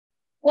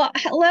Well,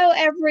 hello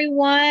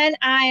everyone.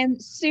 I am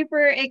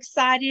super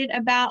excited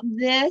about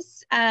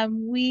this.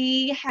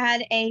 We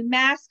had a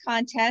mask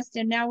contest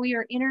and now we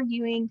are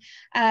interviewing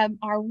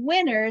our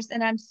winners.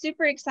 And I'm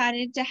super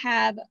excited to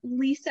have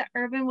Lisa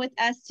Urban with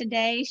us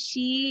today.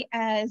 She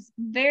is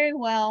very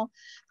well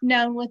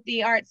known with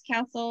the Arts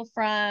Council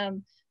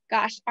from,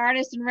 gosh,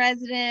 artists in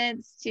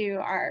residence to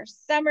our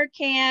summer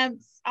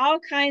camps, all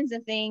kinds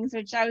of things,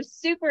 which I was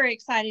super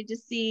excited to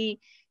see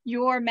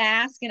your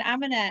mask. And I'm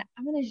gonna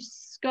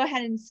just go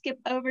ahead and skip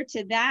over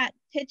to that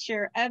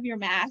picture of your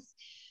mask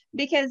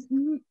because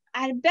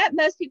I bet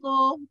most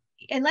people,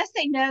 unless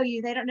they know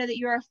you, they don't know that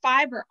you're a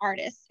fiber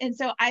artist. And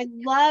so I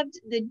loved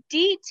the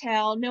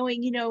detail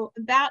knowing,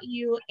 about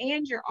you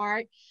and your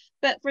art.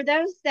 But for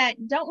those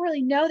that don't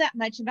really know that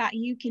much about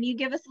you, can you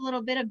give us a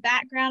little bit of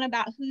background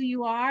about who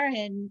you are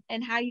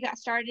and how you got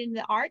started in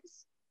the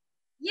arts?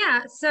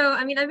 Yeah, so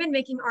I've been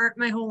making art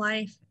my whole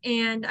life,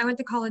 and I went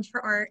to college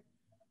for art.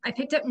 I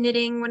picked up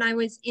knitting when I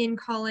was in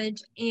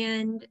college,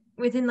 and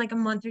within like a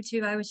month or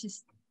two, I was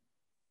just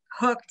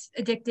hooked,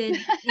 addicted.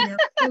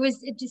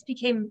 It just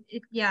became,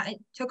 it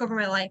took over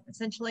my life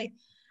essentially.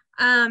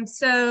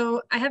 So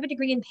I have a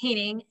degree in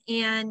painting,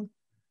 and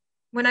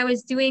when I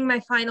was doing my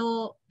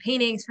final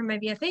paintings for my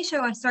BFA show,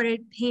 I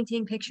started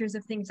painting pictures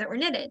of things that were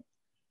knitted.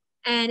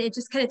 And it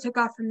just kind of took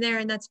off from there.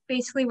 And that's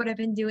basically what I've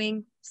been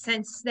doing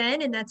since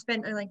then. And that's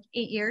been like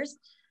 8 years.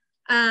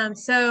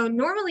 So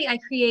normally I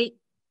create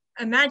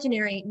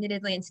imaginary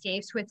knitted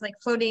landscapes with like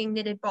floating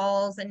knitted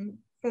balls and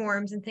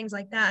forms and things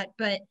like that.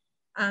 But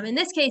in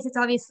this case, it's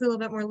obviously a little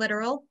bit more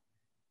literal.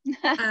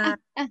 Uh,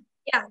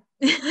 yeah.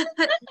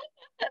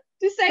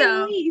 To say the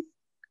So, least.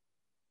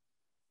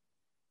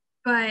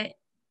 but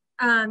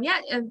yeah,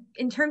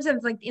 in terms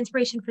of like the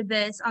inspiration for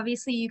this,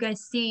 obviously you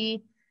guys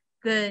see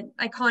the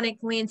iconic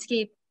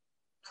landscape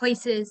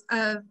places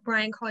of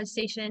Bryan College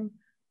Station.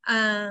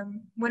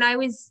 When I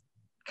was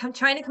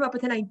trying to come up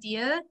with an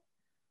idea,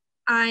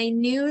 I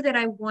knew that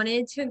I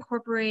wanted to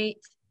incorporate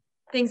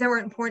things that were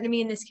important to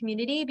me in this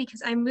community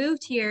because I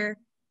moved here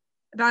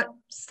about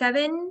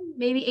 7,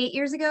 maybe 8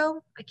 years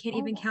ago. I can't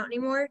even count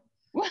anymore.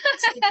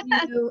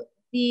 To do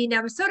the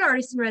Navasota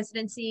Artist in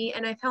Residency,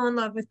 and I fell in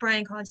love with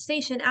Bryan College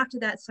Station after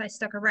that, so I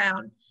stuck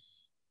around.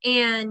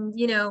 And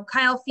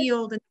Kyle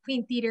Field and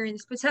Queen Theater, and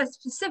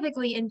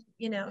specifically, and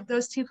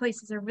those two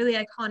places are really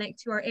iconic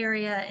to our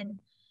area. And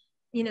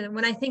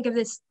when I think of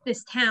this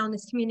town,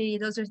 this community,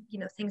 those are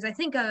things I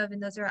think of,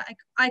 and those are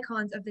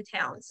icons of the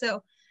town.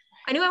 So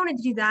I knew I wanted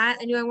to do that.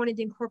 I knew I wanted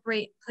to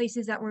incorporate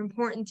places that were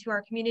important to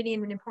our community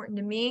and important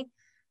to me.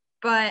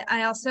 But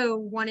I also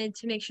wanted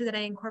to make sure that I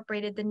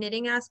incorporated the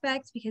knitting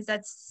aspects because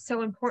that's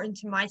so important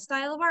to my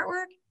style of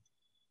artwork.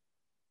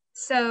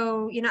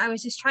 So, I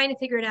was just trying to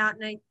figure it out.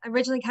 And I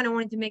originally kind of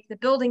wanted to make the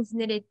buildings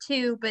knitted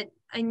too, but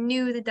I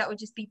knew that that would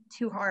just be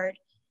too hard.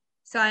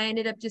 So I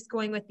ended up just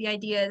going with the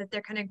idea that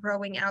they're kind of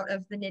growing out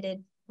of the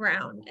knitted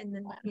ground. And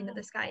then,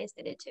 the sky is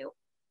knitted too.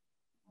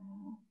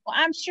 Well,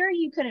 I'm sure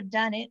you could have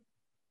done it.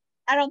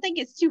 I don't think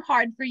it's too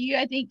hard for you.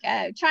 I think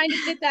trying to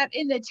fit that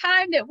in the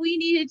time that we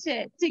needed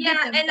to Yeah,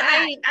 get them and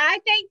back. I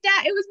think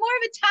that it was more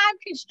of a time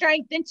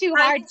constraint than too time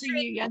hard for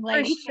constraint you, young for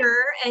lady.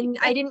 sure. And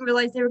I didn't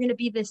realize they were going to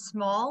be this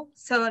small.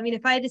 So,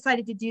 if I had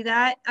decided to do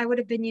that, I would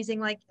have been using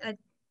like a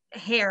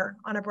hair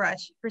on a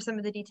brush for some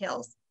of the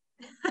details.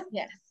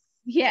 Yes,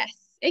 yes,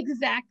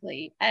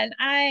 exactly. And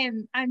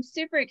I'm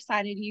super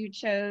excited you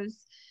chose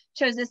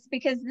this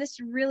because this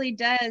really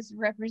does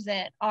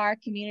represent our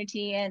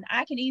community, and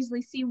I can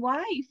easily see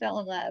why you fell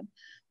in love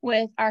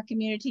with our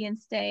community and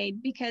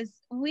stayed because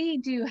we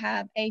do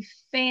have a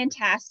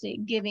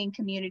fantastic giving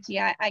community.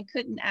 I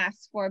couldn't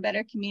ask for a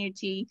better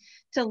community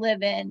to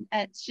live in.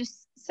 It's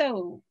just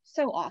so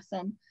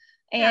awesome.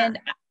 Yeah. And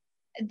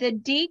the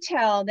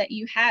detail that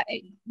you have,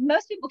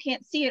 most people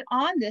can't see it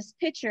on this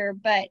picture,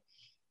 but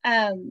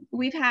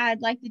we've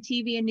had like the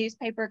TV and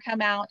newspaper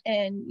come out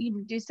and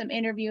do some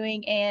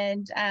interviewing,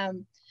 and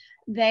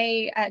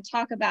they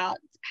talk about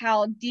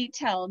how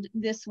detailed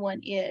this one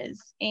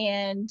is.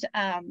 And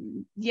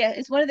yeah,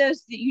 it's one of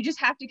those that you just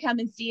have to come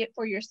and see it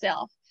for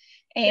yourself.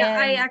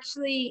 Yeah,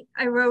 And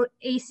I wrote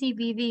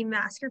ACBV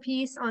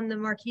Mask-erpiece on the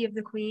Marquee of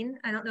the Queen.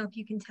 I don't know if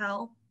you can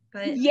tell,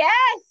 but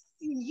yes,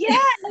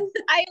 yes,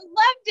 I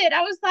loved it.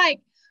 I was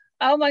like,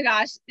 oh my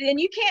gosh. And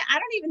I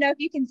don't even know if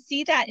you can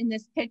see that in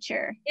this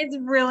picture. it's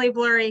really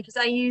blurry because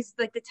I used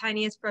like the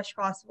tiniest brush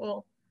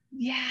possible.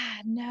 Yeah,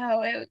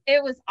 no,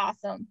 it was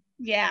awesome.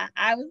 Yeah,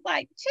 I was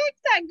like, check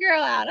that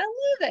girl out. I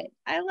love it.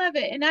 I love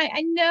it. And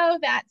I know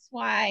that's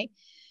why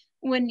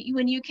when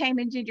you came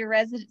and did your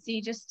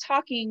residency, just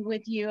talking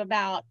with you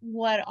about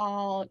what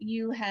all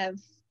you have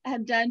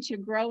done to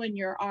grow in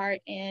your art,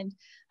 and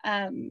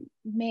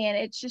man,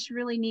 it's just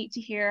really neat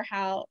to hear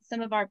how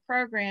some of our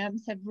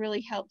programs have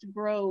really helped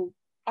grow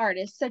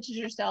artists such as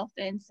yourself.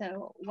 And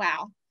so,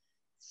 wow,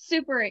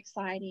 super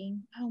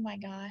exciting. Oh my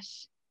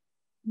gosh,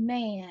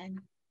 man.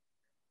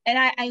 And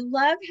I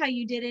love how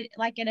you did it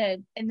like in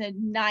the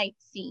night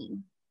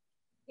scene.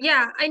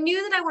 Yeah, I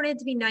knew that I wanted it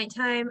to be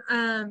nighttime.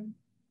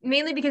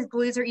 mainly because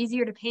blues are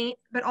easier to paint,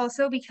 but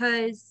also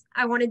because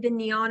I wanted the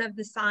neon of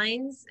the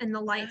signs and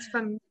the lights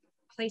from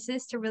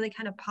places to really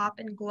kind of pop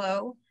and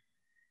glow.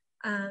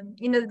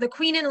 You know, the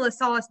Queen and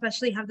LaSalle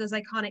especially have those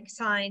iconic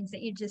signs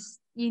that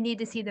you need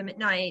to see them at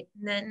night.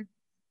 And then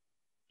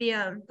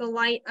the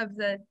light of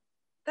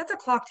that's a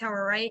clock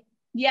tower, right?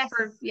 Yes.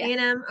 For yes.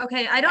 A&M.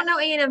 Okay, I don't know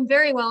A&M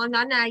very well. I'm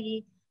not an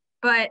Aggie,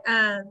 but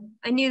I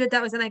knew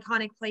that was an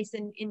iconic place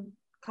in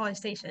College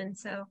Station.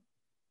 So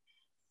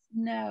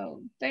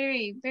no,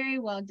 very, very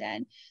well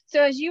done.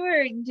 So as you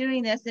were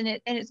doing this and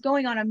it's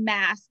going on a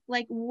mask,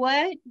 like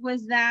what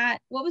was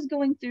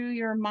going through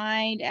your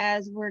mind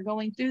as we're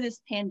going through this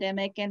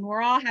pandemic and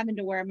we're all having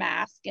to wear a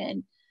mask,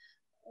 and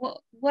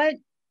what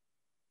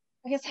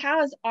I guess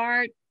how has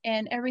art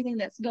and everything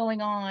that's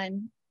going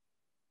on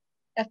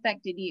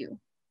affected you?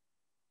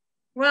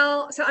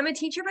 Well, so I'm a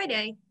teacher by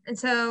day, and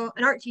so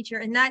an art teacher,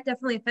 and that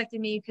definitely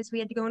affected me because we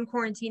had to go in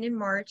quarantine in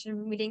March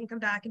and we didn't come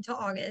back until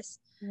August.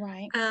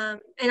 Right.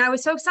 And I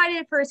was so excited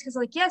at first because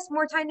like, yes,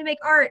 more time to make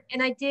art.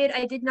 And I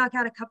did knock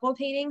out a couple of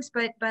paintings,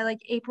 but by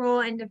like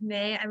April, end of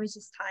May, I was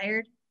just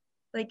tired.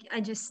 Like I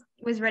just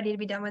was ready to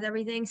be done with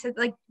everything. So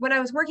like when I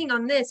was working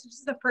on this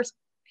is the first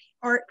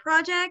art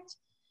project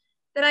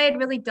that I had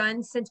really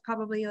done since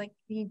probably like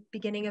the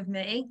beginning of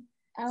May.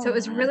 So it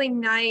was really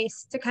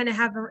nice to kind of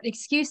have an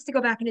excuse to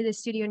go back into the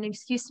studio and an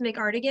excuse to make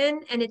art again.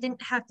 And it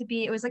didn't have to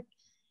be, it was like,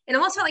 it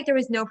almost felt like there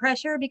was no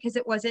pressure because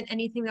it wasn't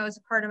anything that was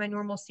a part of my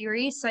normal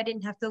series. So I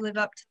didn't have to live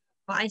up to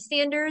my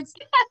standards.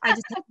 I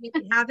just had to make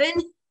it happen.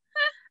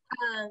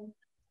 And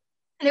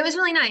it was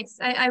really nice.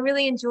 I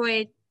really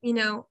enjoyed, you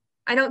know,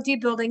 I don't do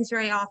buildings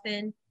very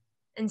often.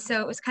 And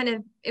so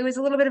it was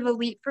a little bit of a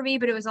leap for me,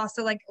 but it was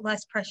also like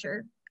less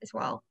pressure as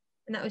well.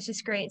 And that was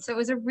just great. So it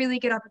was a really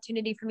good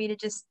opportunity for me to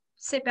just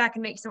sit back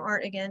and make some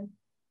art again.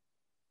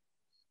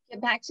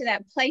 Get back to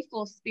that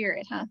playful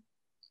spirit, huh?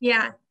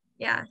 Yeah.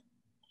 Yeah.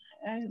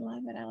 I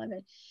love it. I love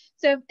it.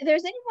 So if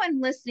there's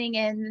anyone listening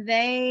and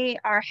they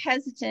are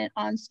hesitant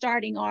on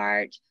starting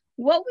art,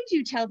 what would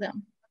you tell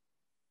them?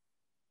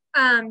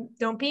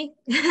 Don't be.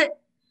 I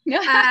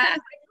tell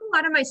a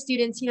lot of my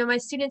students,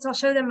 I'll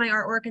show them my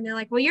artwork and they're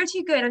like, well, you're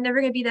too good. I'm never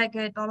going to be that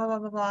good, blah, blah, blah,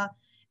 blah, blah.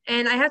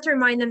 And I have to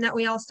remind them that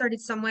we all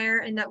started somewhere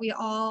and that we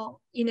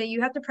all,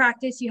 you have to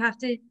practice. You have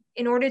to,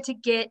 in order to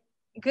get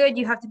good,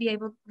 you have to be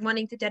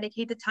wanting to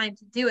dedicate the time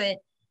to do it.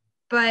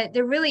 But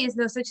there really is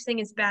no such thing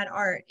as bad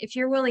art. If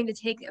you're willing to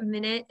take a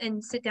minute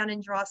and sit down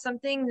and draw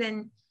something,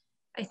 then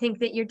I think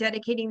that you're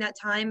dedicating that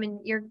time and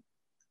you're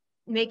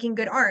making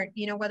good art,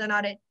 whether or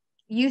not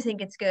you think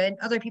it's good,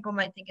 other people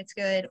might think it's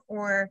good,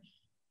 or,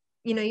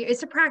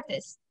 it's a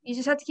practice. You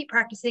just have to keep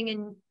practicing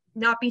and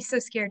not be so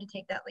scared to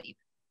take that leap.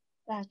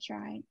 That's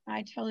right.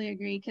 I totally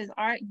agree, because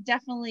art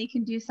definitely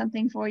can do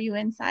something for you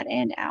inside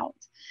and out.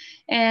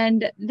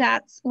 And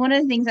that's one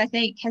of the things I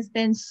think has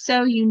been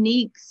so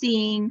unique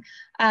seeing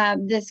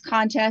this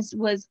contest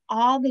was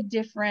all the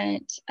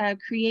different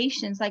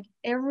creations. Like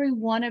every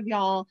one of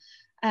y'all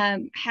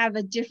have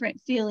a different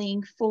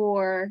feeling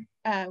for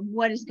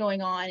what is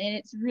going on. And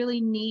it's really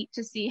neat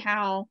to see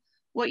how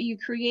what you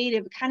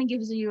created kind of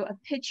gives you a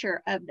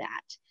picture of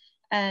that.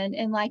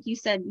 And like you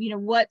said,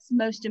 what's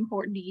most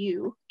important to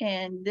you,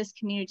 and this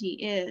community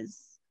is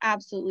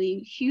absolutely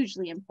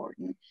hugely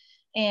important.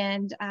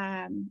 And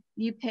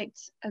you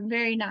picked a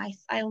very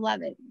nice, I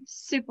love it,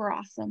 super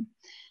awesome.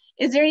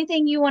 Is there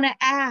anything you want to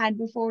add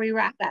before we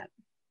wrap up?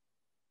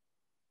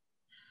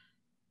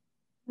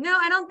 No,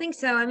 I don't think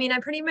so. I mean, I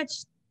pretty much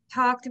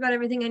talked about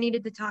everything I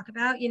needed to talk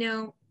about.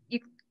 You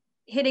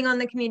hitting on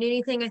the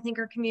community thing. I think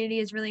our community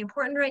is really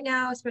important right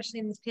now, especially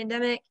in this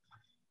pandemic.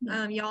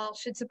 Y'all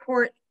should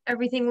support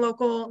everything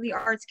local, the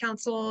Arts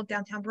Council,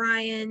 Downtown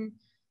Bryan,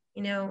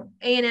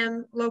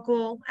 A&M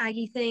local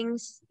Aggie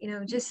things,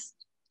 just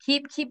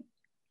keep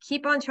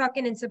on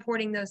trucking and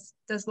supporting those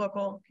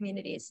local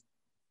communities.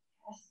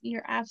 Yes,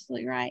 you're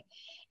absolutely right.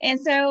 And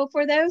so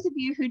for those of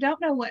you who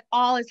don't know what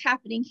all is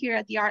happening here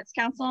at the Arts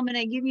Council, I'm going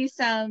to give you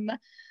some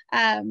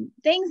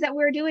things that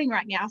we're doing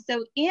right now.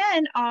 So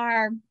in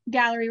our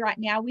gallery right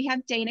now, we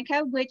have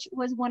Danica, which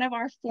was one of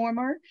our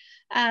former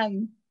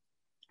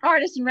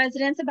artists in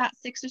residence about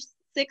six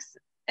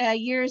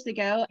years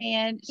ago,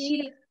 and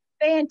she did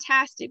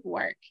fantastic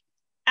work.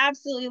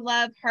 Absolutely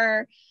love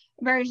her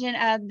version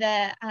of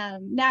the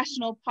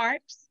national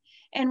parks.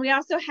 And we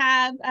also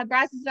have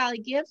Brazos Valley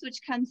Gives, which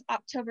comes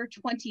October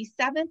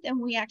 27th, and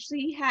we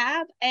actually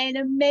have an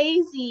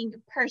amazing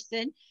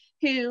person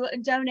who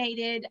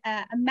donated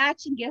a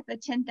matching gift of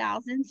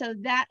 $10,000. So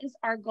that is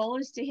our goal,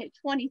 is to hit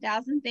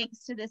 20,000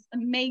 thanks to this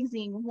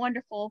amazing,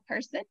 wonderful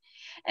person.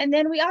 And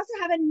then we also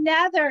have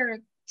another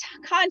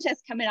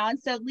contest coming on.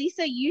 So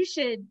Lisa, you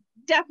should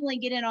definitely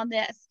get in on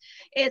this.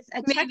 It's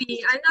a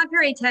maybe I'm not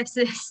very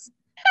Texas.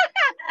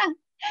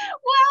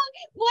 Well,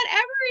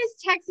 whatever is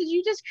Texas,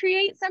 you just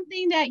create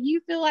something that you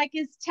feel like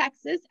is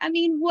Texas. I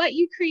mean, what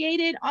you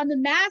created on the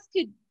mask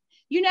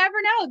you never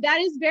know. That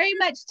is very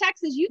much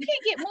Texas. You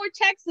can't get more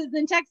Texas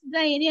than Texas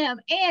A&M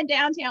and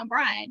downtown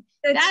Bryan.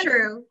 That's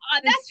true.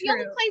 That's the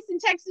only place in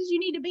Texas you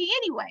need to be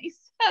anyway.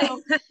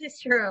 So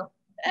that's true.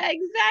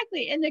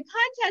 Exactly. And the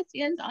contest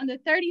ends on the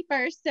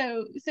 31st.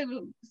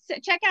 So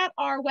check out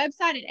our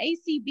website at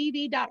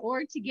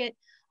acbb.org to get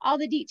all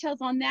the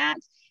details on that.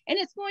 And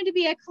it's going to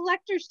be a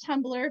collector's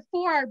tumbler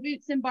for our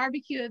Boots and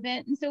Barbecue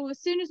event. And so as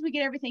soon as we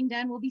get everything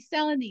done, we'll be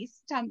selling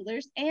these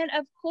tumblers. And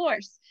of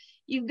course,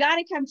 you've got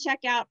to come check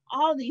out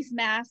all these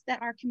masks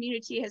that our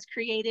community has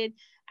created.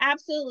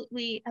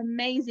 Absolutely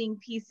amazing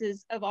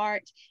pieces of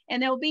art.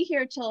 And they'll be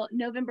here till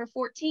November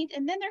 14th.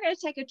 And then they're going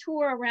to take a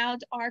tour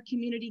around our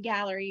community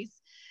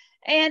galleries.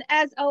 And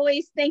as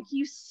always, thank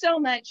you so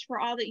much for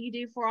all that you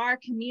do for our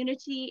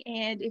community.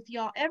 And if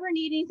y'all ever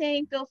need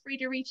anything, feel free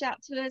to reach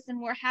out to us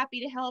and we're happy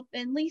to help.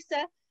 And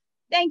Lisa,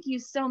 thank you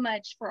so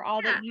much for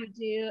all that you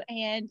do.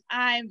 And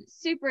I'm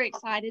super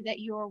excited that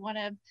you are one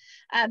of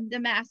the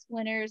mask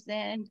winners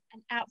and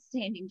an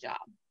outstanding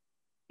job.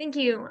 Thank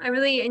you. I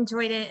really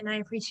enjoyed it and I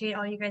appreciate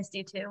all you guys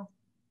do too.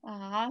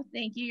 Aw,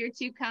 thank you. You're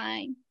too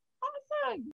kind. Awesome.